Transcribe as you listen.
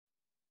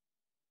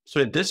So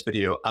in this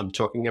video, I'm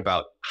talking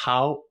about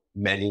how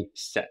many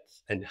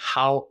sets and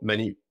how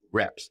many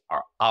reps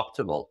are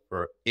optimal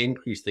for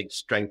increasing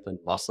strength and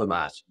muscle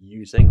mass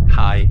using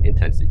high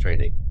intensity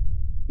training.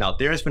 Now,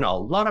 there's been a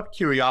lot of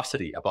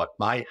curiosity about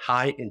my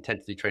high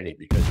intensity training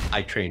because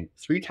I train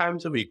 3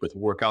 times a week with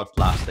workouts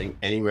lasting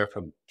anywhere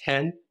from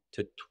 10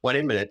 to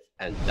 20 minutes,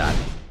 and that's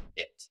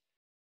it.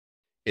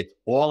 It's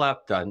all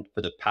I've done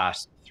for the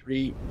past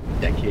 3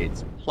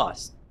 decades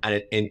plus, and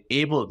it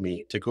enabled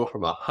me to go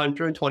from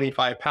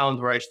 125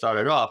 pounds where I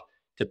started off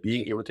to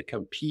being able to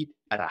compete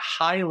at a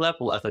high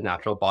level as a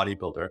natural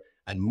bodybuilder.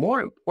 And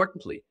more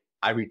importantly,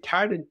 I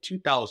retired in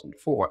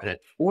 2004 and at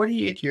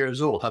 48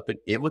 years old have been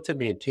able to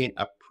maintain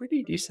a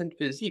pretty decent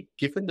physique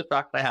given the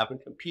fact that I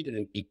haven't competed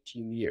in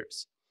 18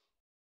 years.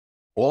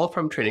 All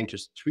from training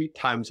just 3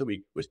 times a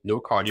week with no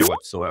cardio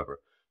whatsoever.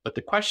 But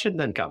the question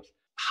then comes,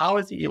 how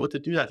is he able to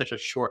do that in such a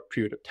short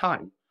period of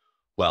time?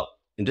 Well,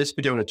 in this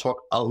video, I'm going to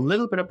talk a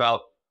little bit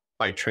about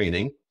my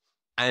training,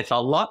 and it's a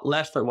lot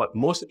less than what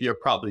most of you are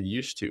probably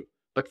used to.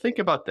 But think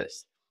about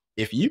this.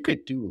 If you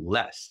could do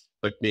less,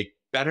 but make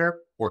better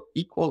or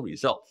equal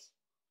results,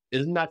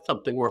 isn't that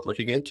something worth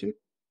looking into?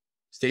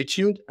 Stay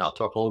tuned, and I'll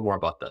talk a little more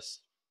about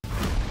this.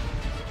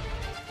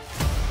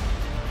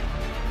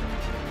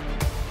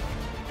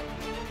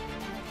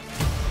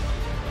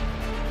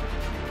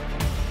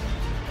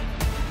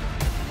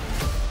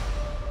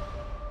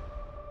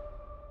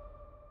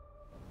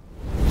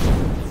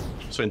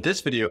 So in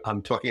this video,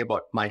 I'm talking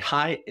about my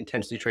high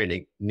intensity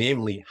training,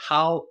 namely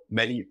how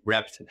many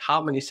reps and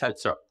how many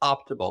sets are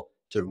optimal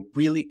to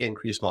really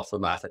increase muscle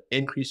mass and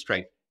increase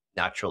strength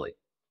naturally.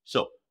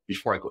 So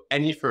before I go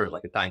any further, I'd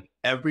like to thank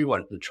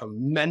everyone for the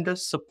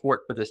tremendous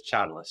support for this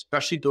channel,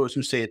 especially those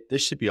who say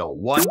this should be a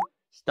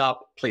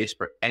one-stop place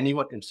for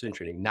anyone interested in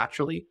training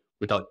naturally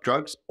without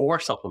drugs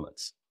or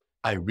supplements.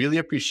 I really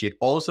appreciate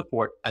all the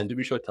support, and do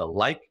be sure to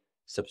like,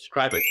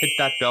 subscribe, and hit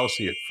that bell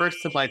so you're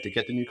first in line to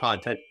get the new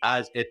content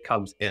as it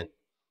comes in.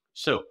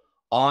 So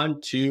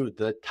on to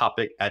the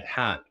topic at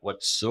hand,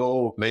 what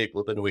so many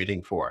people have been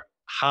waiting for.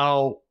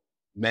 How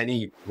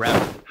many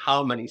reps,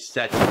 how many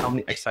sets, how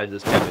many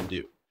exercises Kevin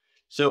do?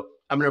 So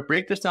I'm going to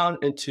break this down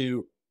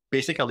into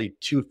basically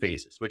 2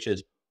 phases, which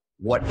is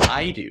what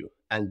I do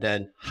and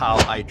then how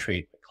I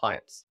train my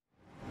clients.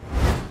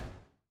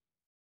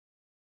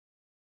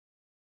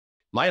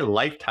 My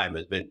lifetime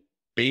has been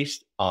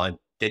based on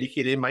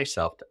dedicating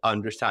myself to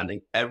understanding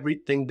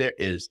everything there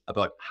is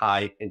about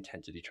high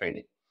intensity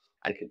training.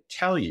 I can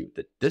tell you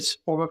that this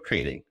form of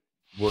training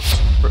works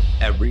for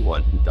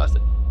everyone who does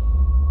it.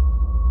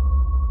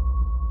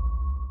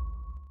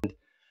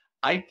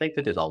 I think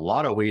that there's a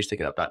lot of ways to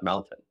get up that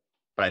mountain,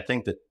 but I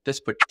think that this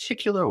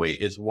particular way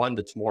is one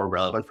that's more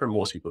relevant for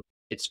most people.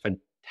 It's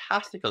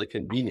fantastically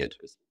convenient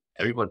because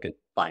everyone can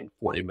find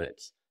 40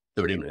 minutes,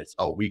 30 minutes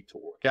a week to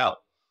work out.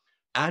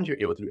 And you're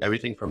able to do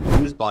everything from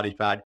lose body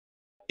fat,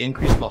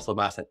 increase muscle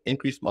mass, and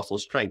increase muscle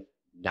strength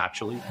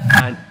naturally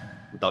and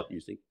without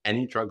using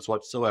any drugs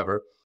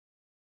whatsoever.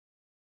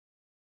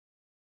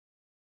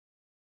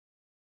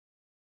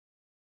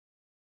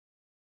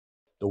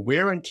 The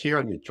wear and tear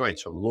on your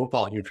joints from low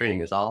volume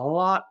training is a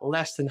lot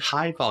less than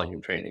high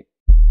volume training.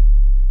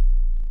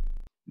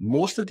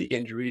 Most of the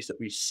injuries that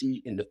we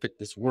see in the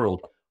fitness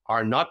world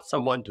are not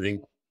someone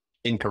doing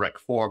incorrect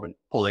form and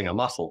pulling a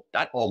muscle.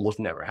 That almost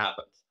never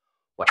happens.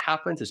 What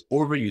happens is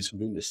overuse from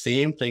doing the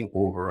same thing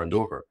over and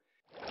over.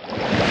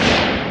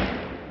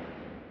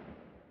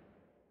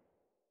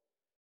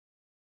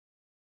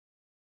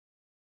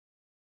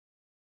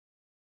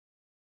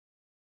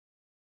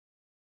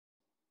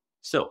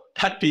 So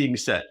that being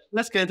said,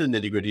 let's get into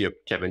the nitty-gritty of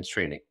Kevin's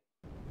training.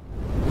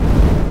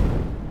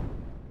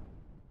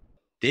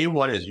 Day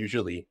 1 is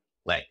usually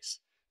legs.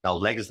 Now,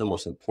 leg is the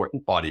most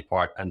important body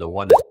part and the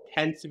one that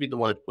tends to be the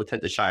one we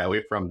tend to shy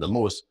away from the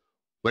most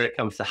when it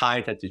comes to high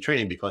intensity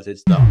training because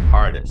it's the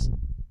hardest.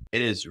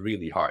 It is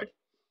really hard.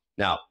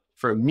 Now,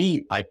 for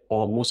me, I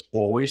almost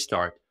always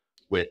start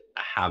with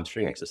a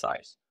hamstring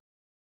exercise.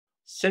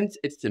 Since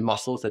it's the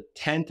muscles that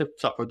tend to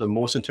suffer the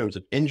most in terms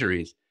of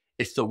injuries,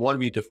 it's the one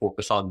we need to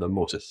focus on the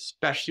most,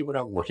 especially when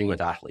I'm working with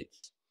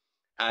athletes.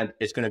 And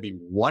it's going to be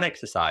one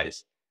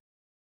exercise,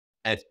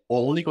 and it's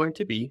only going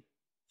to be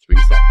 3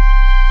 sets.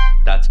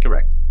 That's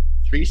correct.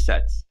 3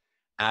 sets.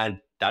 And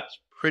that's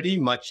pretty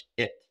much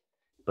it.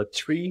 But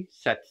 3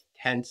 sets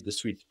tends to be the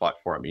sweet spot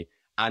for me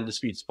and the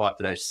sweet spot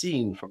that I've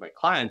seen from my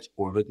clients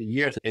over the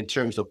years in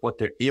terms of what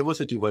they're able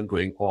to do when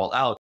going all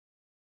out.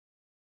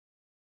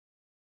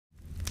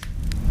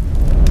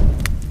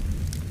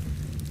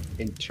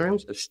 In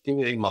terms of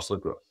stimulating muscle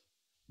growth,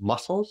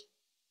 muscles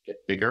get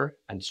bigger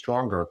and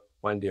stronger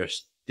when they're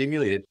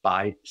stimulated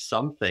by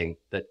something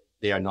that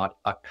they are not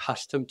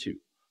accustomed to.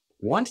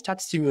 Once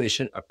that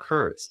stimulation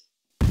occurs,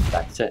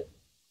 that's it.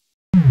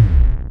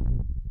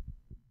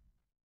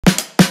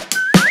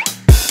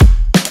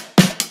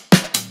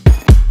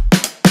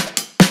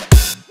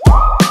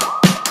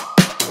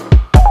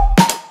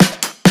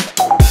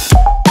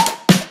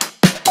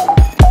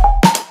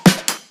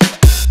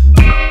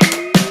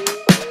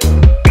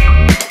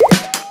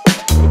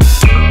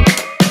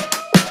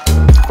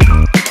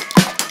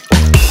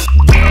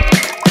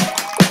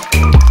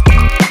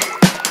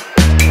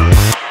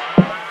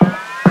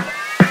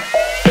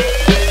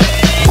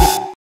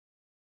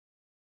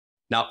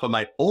 for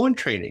my own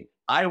training,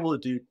 I will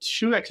do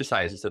 2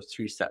 exercises of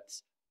 3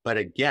 sets. But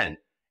again,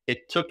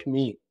 it took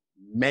me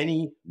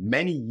many,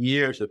 many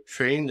years of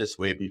training this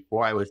way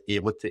before I was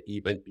able to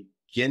even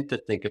begin to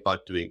think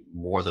about doing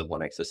more than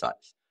 1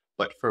 exercise.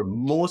 But for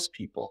most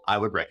people, I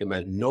would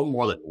recommend no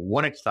more than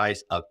 1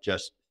 exercise of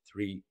just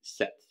 3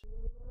 sets.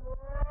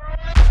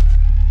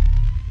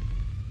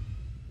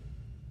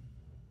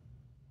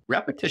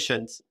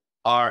 Repetitions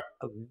are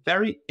a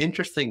very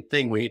interesting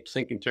thing when you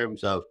think in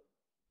terms of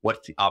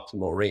what's the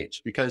optimal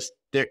range, because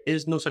there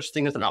is no such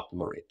thing as an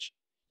optimal range.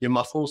 Your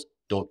muscles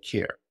don't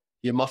care.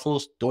 Your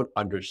muscles don't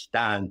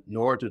understand,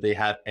 nor do they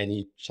have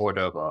any sort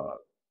of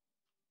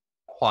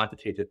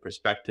quantitative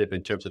perspective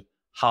in terms of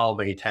how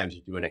many times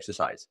you do an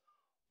exercise.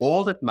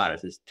 All that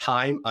matters is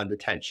time under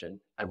tension.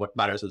 And what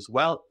matters as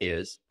well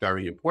is,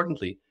 very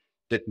importantly,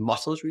 that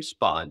muscles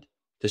respond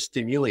to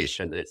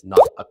stimulation that it's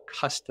not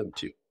accustomed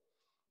to.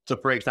 So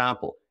for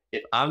example,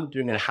 if I'm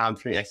doing a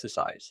hamstring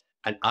exercise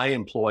and I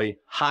employ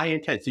high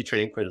intensity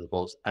training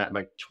principles, and at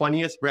my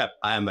 20th rep,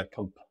 I am a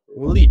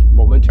complete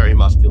momentary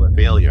muscular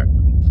failure,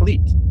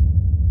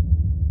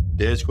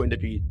 there's going to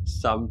be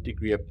some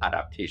degree of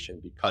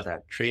adaptation because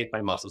I've trained my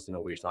muscles in a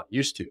way it's not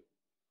used to.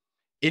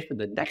 If in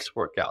the next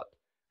workout,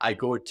 I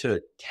go to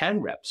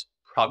 10 reps,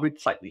 probably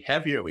slightly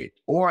heavier weight,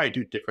 or I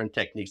do different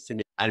techniques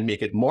and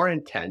make it more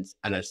intense,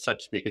 and as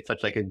such, make it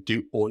such I can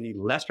do only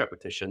less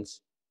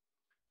repetitions,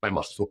 my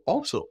muscles will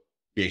also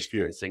be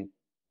experiencing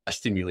a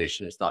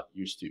stimulation it's not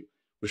used to,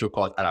 which will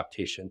cause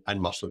adaptation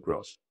and muscle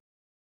growth.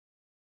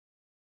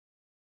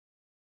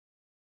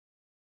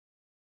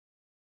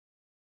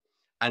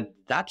 And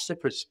that's the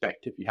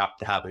perspective you have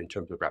to have in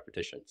terms of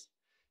repetitions.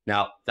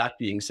 Now, that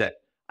being said,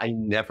 I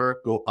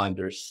never go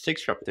under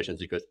 6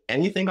 repetitions, because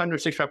anything under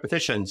 6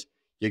 repetitions,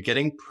 you're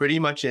getting pretty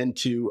much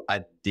into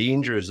a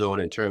danger zone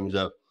in terms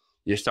of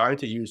you're starting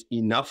to use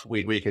enough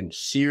weight where you can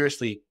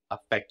seriously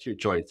affect your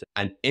joints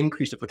and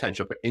increase the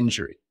potential for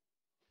injury.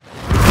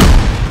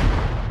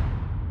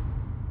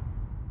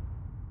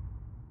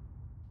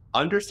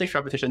 Under 6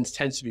 repetitions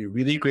tends to be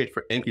really great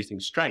for increasing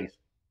strength.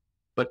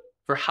 But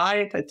for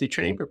high intensity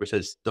training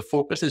purposes, the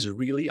focus is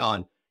really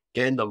on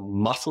getting the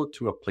muscle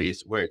to a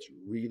place where it's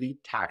really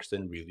taxed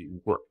and really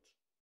worked.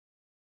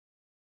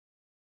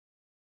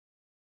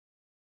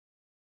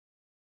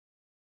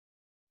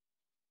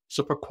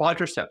 So for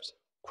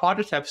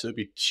quadriceps would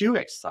be 2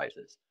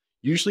 exercises,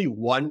 usually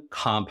 1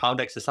 compound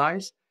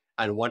exercise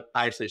and 1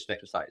 isolation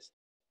exercise,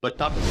 but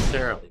not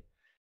necessarily.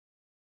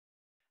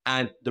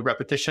 And the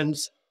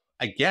repetitions,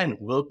 again,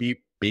 will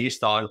be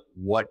based on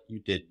what you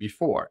did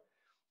before.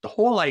 The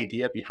whole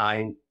idea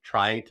behind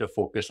trying to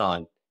focus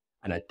on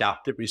an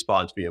adaptive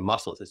response for your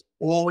muscles is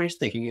always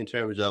thinking in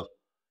terms of,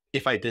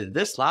 if I did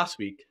this last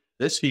week,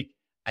 this week,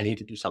 I need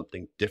to do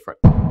something different,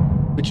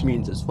 which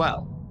means as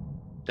well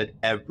that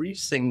every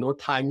single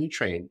time you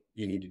train,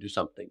 you need to do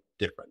something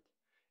different.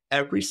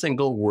 Every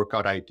single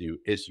workout I do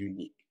is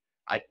unique.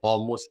 I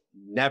almost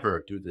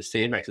never do the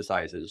same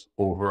exercises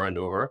over and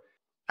over.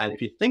 And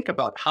if you think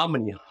about how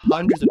many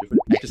hundreds of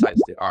different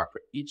exercises there are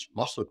for each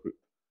muscle group,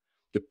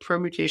 the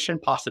permutation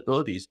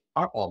possibilities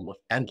are almost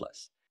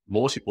endless.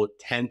 Most people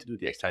tend to do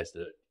the exercises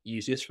that are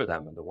easiest for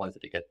them and the ones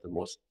that they get the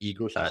most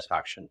ego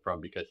satisfaction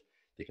from, because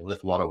they can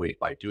lift a lot of weight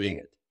by doing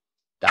it.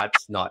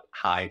 That's not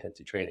high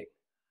intensity training.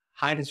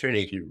 High intensity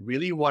training, if you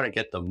really want to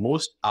get the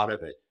most out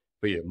of it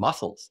for your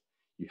muscles,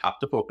 you have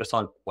to focus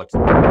on what's the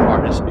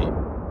hardest way.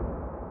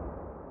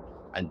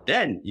 And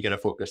then you're going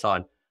to focus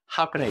on,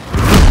 how can I do it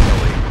in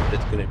a way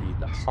that's going to be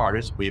the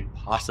hardest way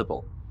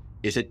possible?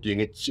 Is it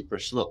doing it super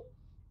slow?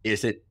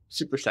 Is it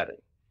supersetting?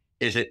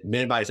 Is it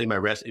minimizing my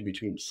rest in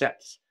between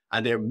sets?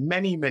 And there are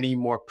many, many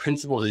more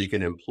principles that you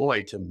can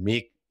employ to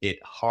make it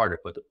harder.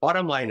 But the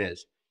bottom line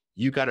is,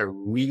 you got to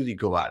really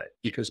go at it,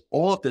 because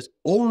all of this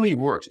only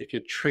works if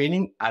you're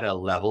training at a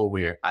level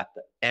where at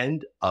the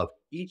end of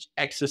each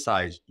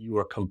exercise, you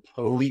are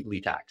completely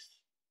taxed.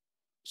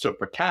 So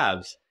for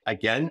calves,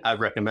 again, I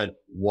recommend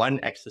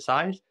 1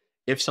 exercise.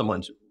 If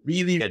someone's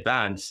really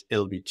advanced,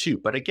 it'll be 2.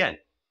 But again,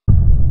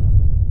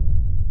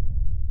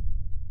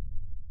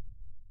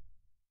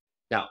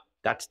 now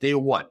that's day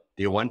 1.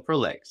 Day 1 for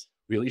legs,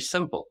 really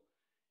simple.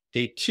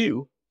 Day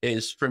 2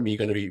 is for me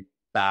going to be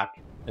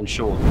back and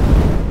shoulder.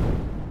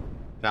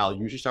 Now, I'll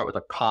usually start with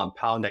a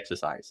compound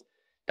exercise.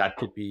 That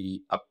could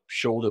be a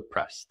shoulder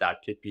press. That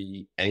could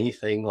be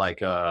anything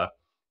like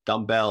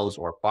dumbbells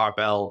or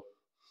barbell.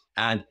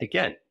 And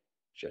again,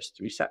 just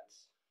 3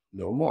 sets,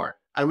 no more.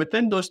 And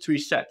within those 3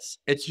 sets,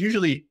 it's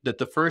usually that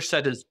the first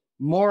set is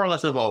more or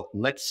less about,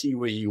 let's see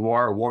where you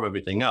are, warm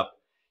everything up.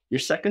 Your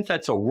second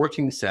set's a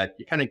working set.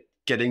 You're kind of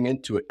getting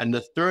into it. And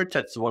the third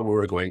set's the one where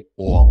we're going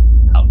all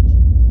out.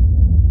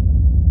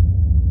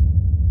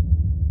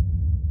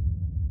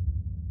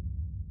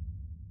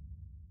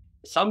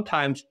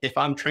 Sometimes if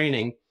I'm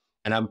training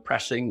and I'm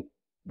pressing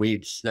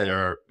weights that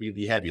are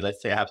really heavy,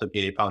 let's say I have some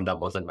 80-pound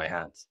dumbbells in my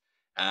hands,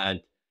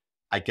 and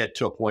I get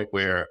to a point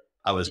where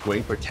I was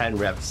going for 10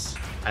 reps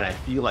and I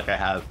feel like I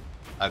have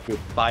a good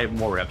 5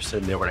 more reps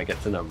in there when I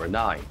get to number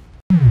 9.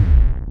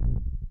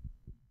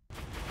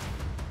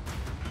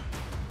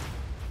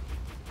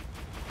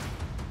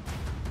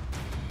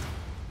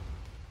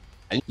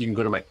 And you can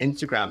go to my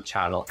Instagram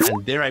channel,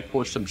 and there I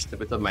post some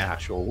snippets of my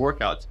actual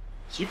workouts.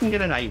 So you can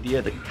get an idea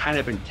of the kind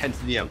of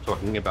intensity I'm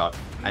talking about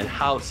and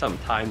how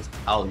sometimes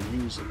I'll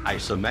use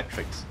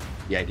isometrics,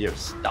 the idea of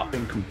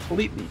stopping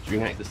completely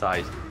during an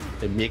exercise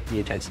to make the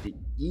intensity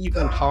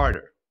even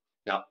harder.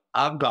 Now,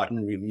 I've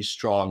gotten really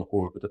strong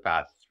over the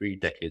past 3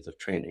 decades of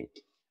training.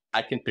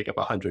 I can pick up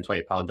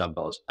 120-pound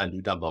dumbbells and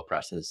do dumbbell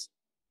presses,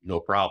 no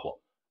problem,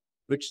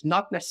 which is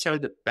not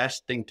necessarily the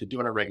best thing to do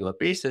on a regular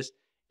basis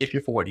if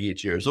you're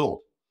 48 years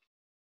old.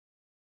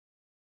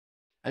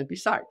 And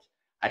besides,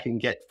 I can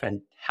get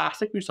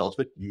fantastic results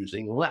with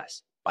using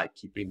less by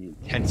keeping the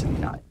intensity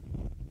high.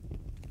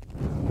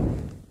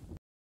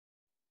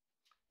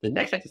 The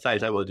next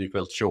exercise I will do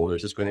for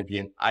shoulders is going to be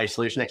an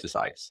isolation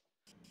exercise.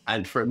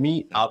 And for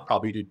me, I'll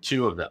probably do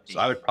 2 of them. So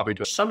I would probably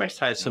do some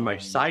exercise for my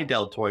side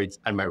deltoids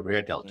and my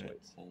rear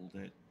deltoids.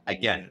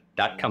 Again,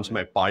 that comes from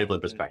my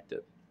bodybuilding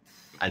perspective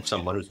and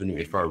someone who's been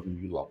doing it for a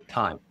really long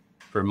time.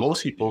 For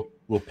most people,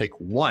 we'll pick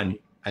one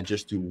and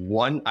just do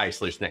one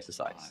isolation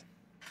exercise.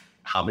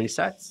 How many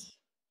sets?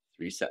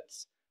 3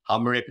 sets. How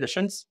many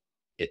repetitions?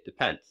 It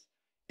depends.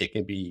 It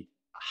can be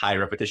a high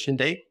repetition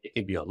day. It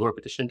can be a low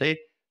repetition day.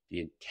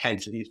 The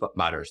intensity is what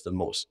matters the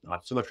most,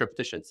 not so much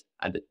repetitions,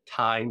 and the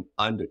time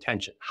under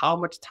tension. How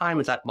much time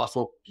is that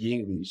muscle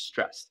being really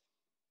stressed?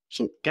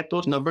 So get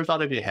those numbers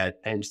out of your head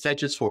and instead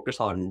just focus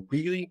on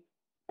really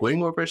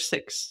going over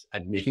 6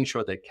 and making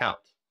sure they count.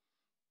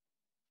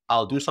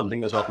 I'll do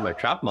something as well for my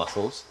trap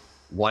muscles,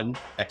 1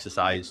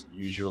 exercise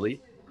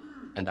usually,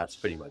 and that's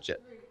pretty much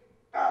it.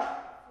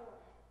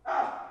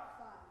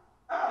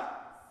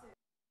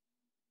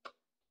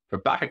 For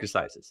back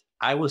exercises,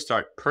 I will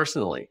start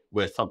personally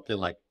with something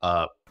like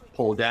a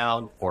pull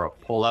down or a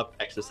pull up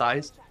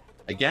exercise.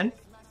 Again,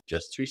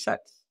 just 3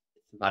 sets.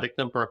 Systematic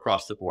number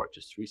across the board,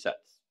 just 3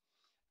 sets.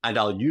 And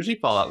I'll usually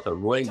follow up with a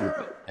rowing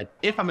movement. And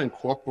if I'm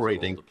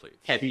incorporating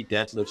heavy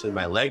deadlifts in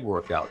my leg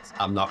workouts,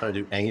 I'm not going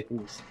to do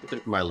anything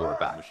specific for my lower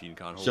back.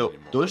 So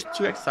those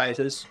 2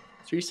 exercises,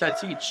 3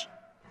 sets each,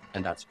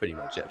 and that's pretty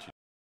much it.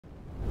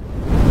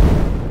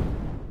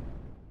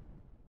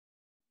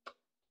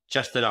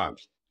 Chest and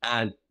arms.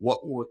 And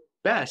what worked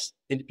best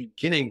in the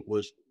beginning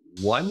was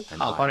 1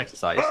 compound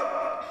exercise,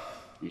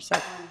 3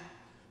 sets,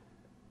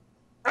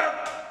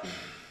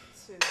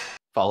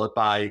 followed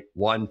by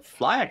 1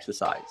 fly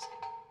exercise,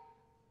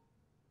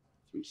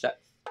 3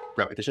 sets.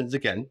 Repetitions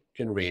again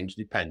can range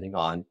depending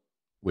on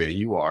where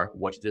you are,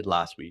 what you did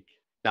last week.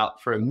 Now,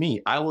 for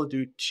me, I will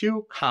do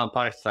 2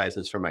 compound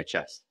exercises for my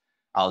chest.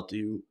 I'll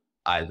do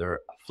either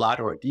a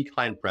flat or a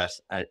decline press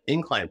and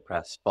incline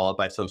press, followed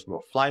by some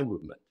sort of fly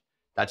movement.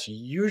 That's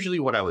usually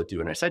what I would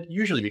do. And I said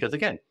usually because,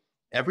 again,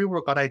 every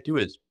workout I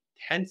do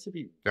tends to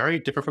be very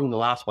different from the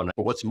last one.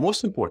 But what's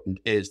most important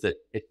is that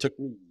it took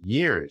me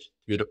years to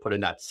be able to put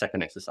in that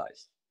second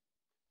exercise.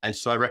 And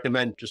so I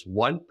recommend just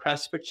 1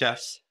 press for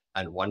chest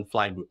and 1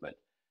 fly movement.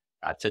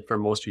 That's it for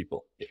most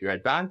people. If you're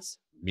advanced,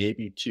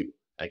 maybe 2.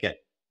 Again,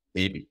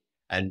 maybe.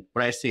 And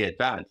when I say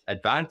advanced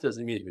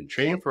doesn't mean you've been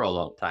training for a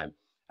long time.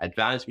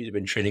 Advanced means you've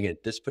been training in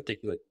this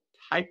particular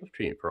type of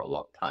training for a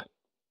long time.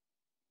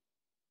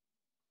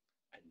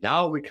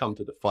 Now we come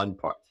to the fun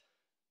part,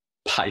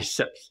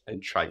 biceps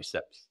and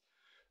triceps.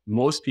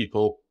 Most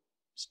people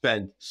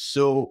spend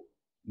so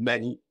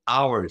many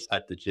hours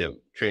at the gym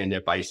training their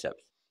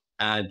biceps.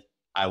 And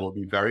I will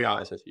be very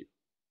honest with you.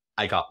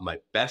 I got my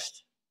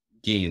best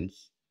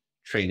gains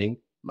training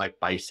my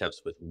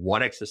biceps with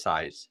 1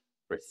 exercise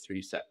for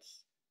 3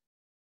 sets.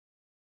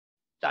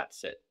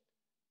 That's it.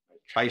 My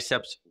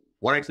triceps,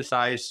 1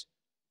 exercise,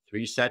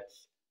 3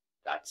 sets.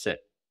 That's it.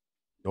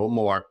 No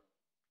more.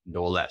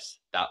 No less.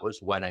 That was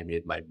when I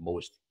made my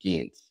most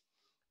gains.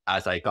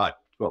 As I got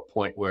to a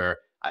point where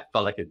I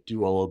felt I could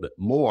do a little bit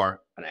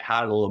more and I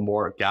had a little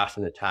more gas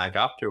in the tank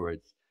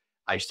afterwards,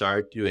 I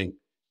started doing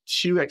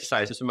 2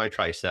 exercises for my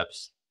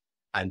triceps.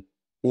 And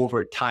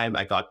over time,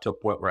 I got to a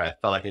point where I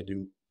felt I could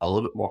do a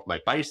little bit more for my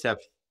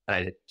biceps, and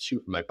I did 2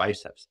 for my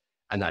biceps.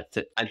 And that's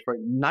it. And for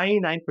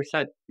 99%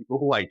 of people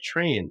who I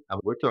train, and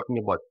we're talking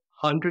about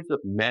hundreds of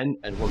men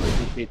and women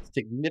who made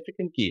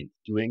significant gains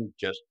doing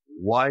just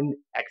 1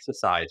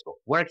 exercise, but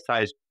 1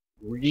 exercise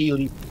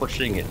really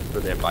pushing it for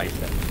their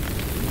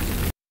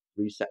biceps.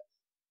 3 sets.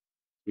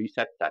 3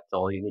 sets, that's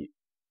all you need.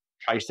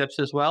 Triceps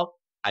as well,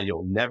 and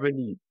you'll never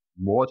need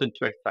more than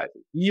 2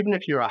 exercises, even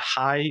if you're a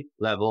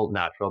high-level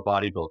natural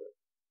bodybuilder.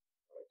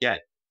 Again,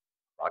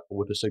 I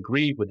will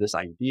disagree with this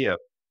idea,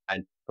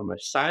 and from a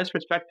science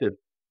perspective,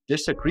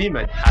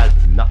 disagreement has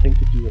nothing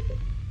to do with it.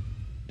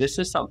 This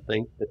is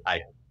something that I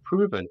have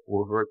proven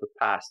over the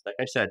past, like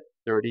I said,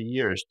 30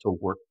 years to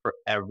work for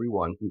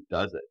everyone who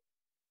does it.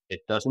 It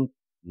doesn't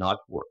not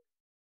work.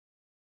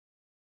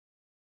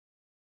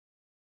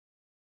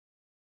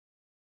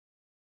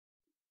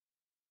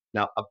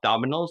 Now,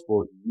 abdominals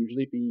will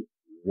usually be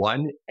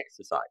 1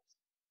 exercise.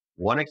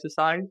 1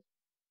 exercise,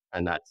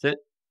 and that's it,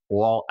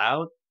 all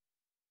out.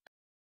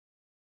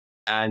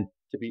 And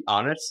to be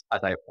honest,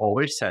 as I've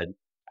always said,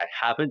 I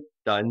haven't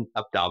done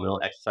abdominal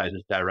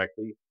exercises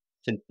directly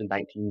since the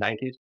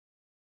 1990s.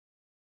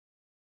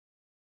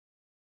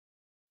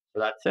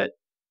 So that's it.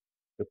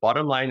 The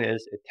bottom line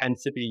is it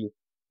tends to be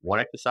one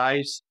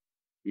exercise,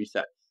 3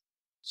 sets.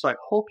 So I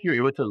hope you're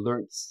able to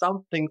learn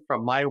something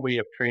from my way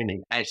of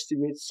training and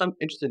stimulate some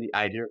interest in the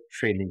idea of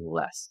training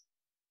less.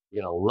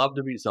 You're going to love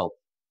the result.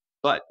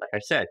 But like I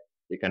said,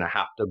 you're going to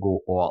have to go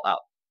all out.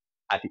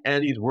 At the end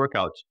of these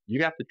workouts,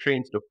 you have to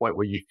train to the point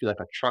where you feel like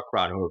a truck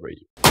ran over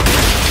you.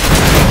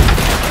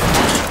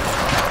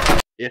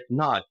 If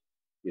not,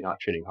 you're not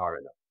training hard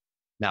enough.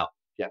 Now,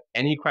 if you have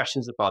any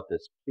questions about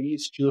this,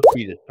 please feel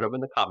free to put them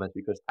in the comments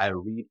because I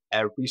read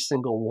every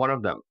single one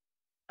of them.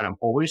 And I'm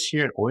always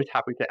here and always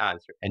happy to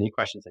answer any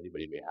questions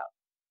anybody may have.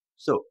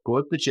 So go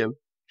to the gym,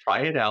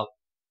 try it out,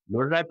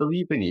 know that I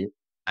believe in you,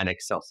 and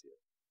Excelsior.